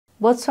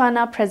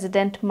Botswana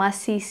President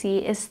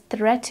Masisi is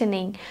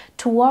threatening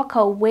to walk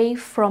away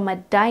from a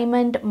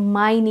diamond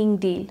mining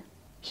deal.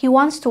 He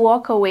wants to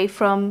walk away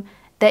from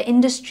the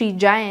industry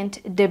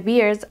giant De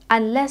Beers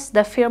unless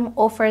the firm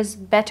offers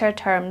better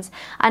terms.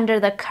 Under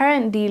the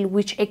current deal,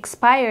 which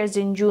expires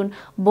in June,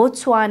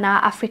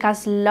 Botswana,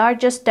 Africa's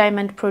largest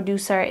diamond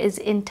producer, is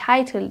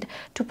entitled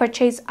to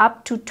purchase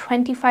up to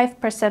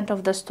 25%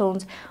 of the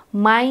stones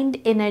mined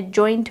in a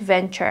joint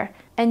venture.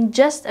 And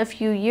just a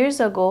few years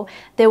ago,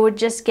 they were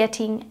just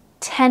getting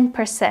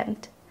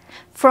 10%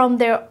 from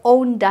their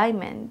own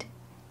diamond.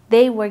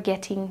 They were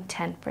getting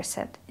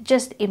 10%.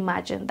 Just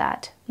imagine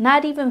that.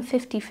 Not even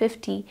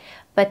 50-50,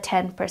 but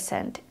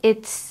 10%.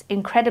 It's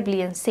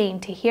incredibly insane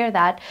to hear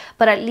that,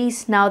 but at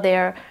least now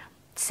they're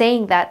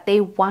saying that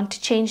they want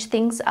to change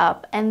things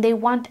up and they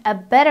want a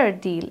better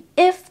deal.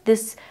 If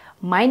this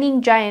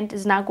mining giant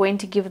is not going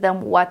to give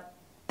them what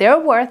they're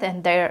worth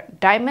and their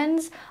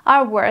diamonds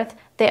are worth,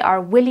 they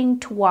are willing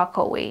to walk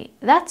away.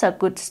 That's a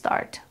good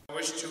start.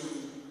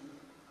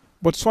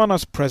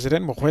 Botswana's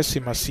President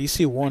Mokgweetsi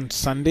Masisi warned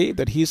Sunday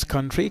that his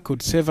country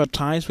could sever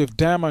ties with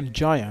diamond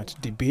giant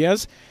De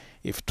Beers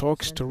if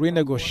talks to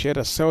renegotiate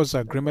a sales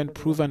agreement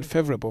prove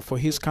unfavorable for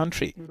his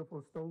country.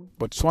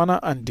 Botswana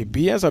and De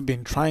Beers have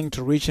been trying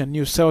to reach a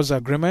new sales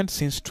agreement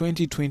since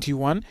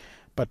 2021,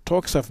 but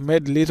talks have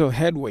made little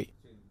headway.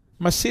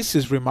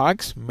 Masisi's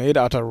remarks, made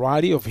at a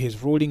rally of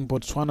his ruling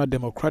Botswana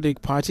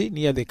Democratic Party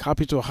near the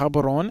capital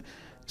Gaborone,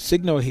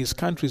 signal his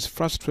country's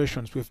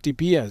frustrations with De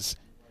Beers.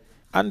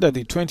 Under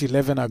the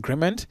 2011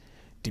 agreement,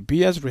 De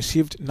Beers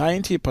received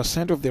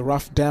 90% of the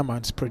rough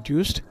diamonds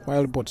produced,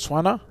 while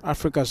Botswana,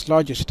 Africa's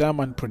largest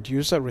diamond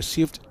producer,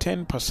 received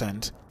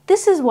 10%.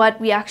 This is what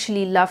we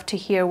actually love to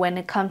hear when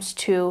it comes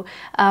to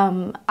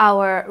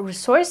our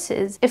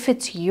resources. If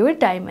it's your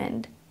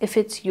diamond, if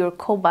it's your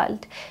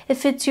cobalt,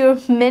 if it's your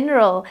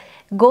mineral,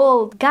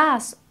 gold,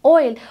 gas,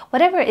 oil,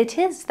 whatever it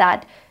is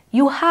that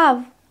you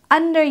have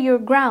under your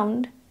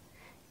ground,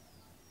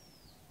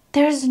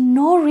 there's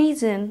no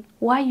reason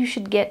why you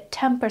should get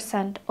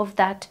 10% of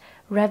that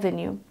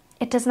revenue.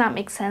 It does not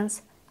make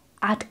sense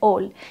at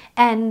all.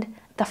 And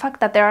the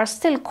fact that there are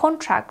still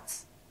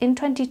contracts in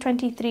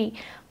 2023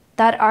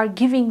 that are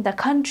giving the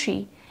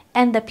country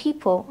and the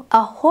people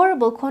a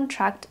horrible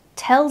contract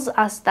tells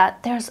us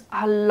that there's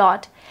a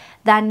lot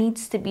that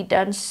needs to be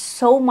done.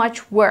 So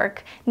much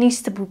work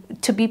needs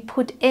to be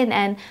put in,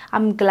 and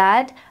I'm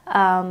glad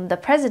the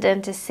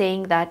president is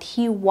saying that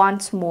he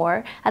wants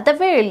more. At the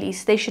very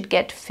least, they should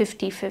get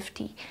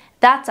 50-50.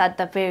 That's at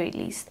the very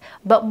least.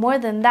 But more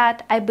than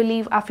that, I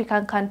believe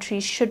African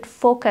countries should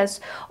focus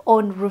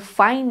on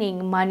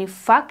refining,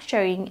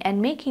 manufacturing,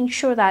 and making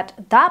sure that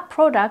that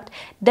product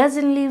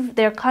doesn't leave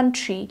their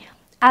country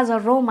as a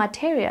raw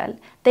material.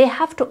 They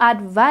have to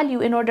add value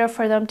in order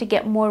for them to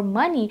get more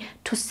money,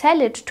 to sell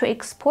it, to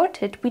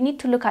export it. We need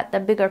to look at the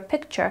bigger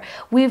picture.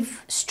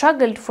 We've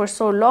struggled for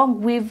so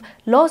long. We've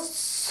lost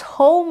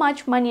so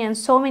much money and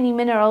so many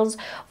minerals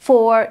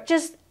for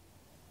just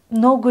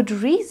no good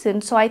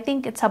reason. So I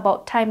think it's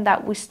about time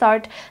that we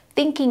start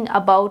thinking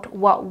about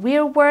what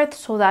we're worth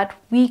so that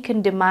we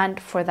can demand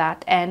for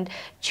that and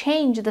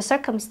change the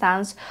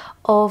circumstance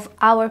of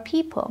our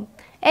people.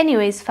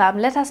 Anyways, fam,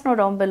 let us know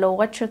down below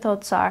what your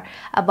thoughts are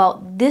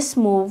about this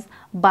move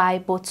by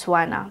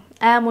Botswana.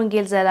 I am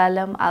Wingil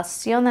Zalalam. I'll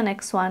see you on the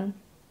next one.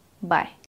 Bye.